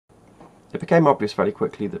it became obvious very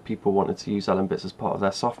quickly that people wanted to use LNbits as part of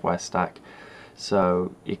their software stack.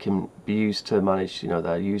 So it can be used to manage,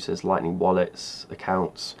 their users' Lightning wallets,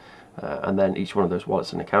 accounts, and then each one of those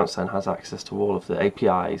wallets and accounts then has access to all of the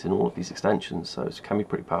APIs and all of these extensions. So it can be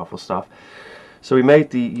pretty powerful stuff. So we made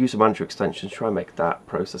the user manager extension to try and make that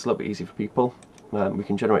process a little bit easier for people. We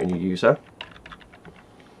can generate a new user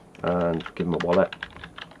and give them a wallet.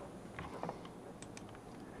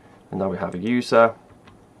 And now we have a user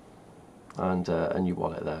and a new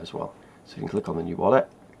wallet there as well. So you can click on the new wallet,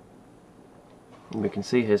 and we can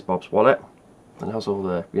see here's Bob's wallet, and it has all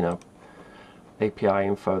the API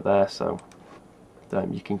info there. So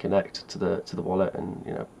you can connect to the wallet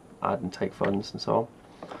and add and take funds and so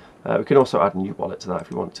on. We can also add a new wallet to that if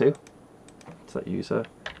we want to. So that user,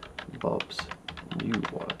 Bob's new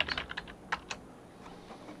wallet,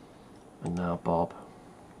 and now Bob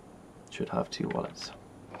should have 2 wallets.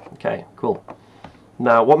 Okay, cool.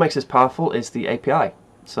 Now what makes this powerful is the API.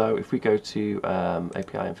 So if we go to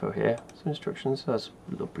API info here, some instructions, so that's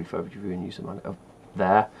a little brief overview and user manager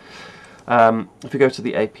there. If we go to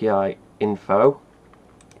the API info,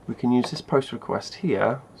 we can use this post request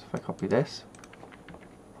here. So if I copy this,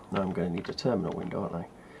 now I'm going to need a terminal window, aren't I?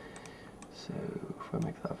 So if I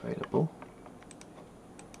make that available,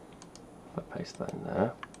 if I paste that in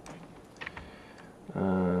there,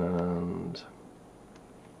 and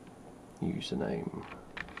username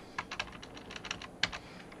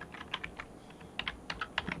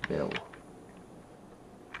Bill,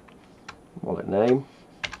 wallet name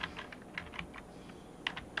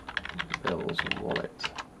Bill's wallet,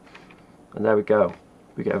 and there we go.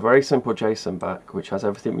 We get a very simple JSON back which has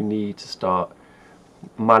everything we need to start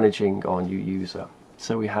managing our new user.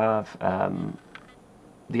 So we have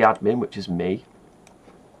the admin, which is me,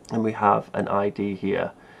 and we have an ID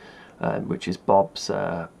here which is Bob's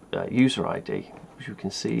user ID, which you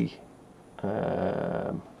can see,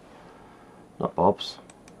 not Bob's,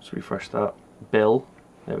 let's refresh that, Bill,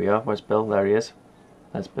 there we are, where's Bill, there he is,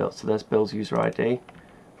 there's Bill, so there's Bill's user ID,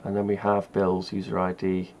 and then we have Bill's user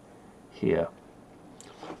ID here.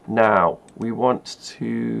 Now we want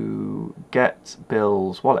to get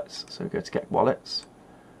Bill's wallets, so we go to get wallets,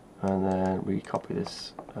 and then we copy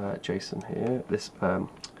this JSON here, this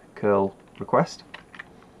curl request,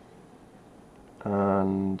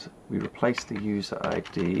 and we replace the user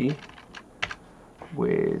ID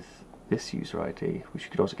with this user ID, which you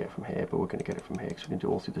could also get from here, but we're going to get it from here because we can do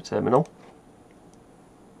it all through the terminal.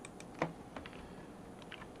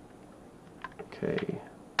 Okay,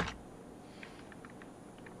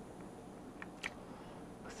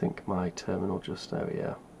 I think my terminal just, there we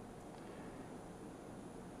are,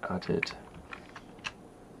 added,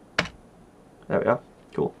 there we are,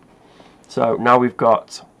 cool. So now we've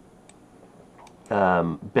got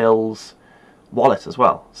Bill's wallet as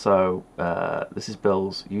well. So this is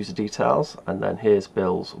Bill's user details, and then here's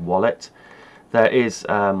Bill's wallet. There is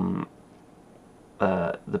the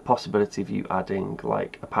possibility of you adding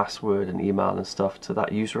like a password and email and stuff to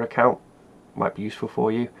that user account. Might be useful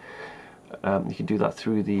for you. You can do that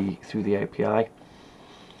through the API.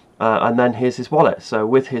 And then here's his wallet. So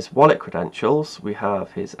with his wallet credentials, we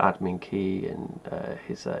have his admin key and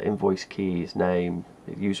his invoice key, his name,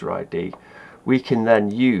 his user ID. We can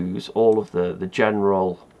then use all of the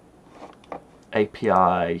general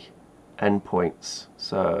API endpoints.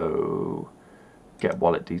 So get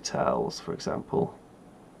wallet details, for example.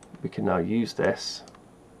 We can now use this,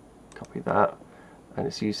 copy that, and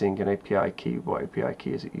it's using an API key. What API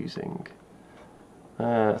key is it using?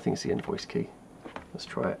 I think it's the invoice key. Let's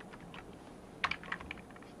try it.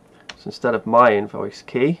 So instead of my invoice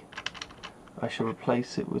key, I shall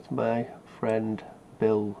replace it with my friend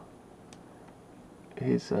Bill.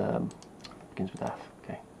 His begins with F.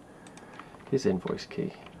 Okay, his invoice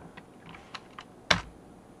key.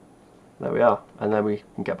 There we are, and then we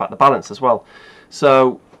can get back the balance as well.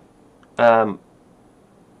 So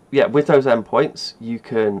yeah, with those endpoints, you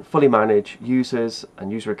can fully manage users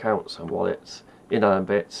and user accounts and wallets in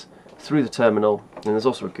LNbits through the terminal. And there's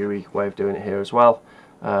also a GUI way of doing it here as well,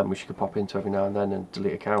 which you can pop into every now and then and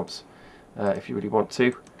delete accounts if you really want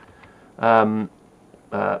to.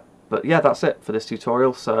 But yeah, that's it for this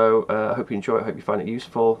tutorial. So I hope you enjoy it, I hope you find it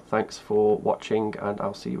useful. Thanks for watching, and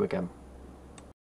I'll see you again.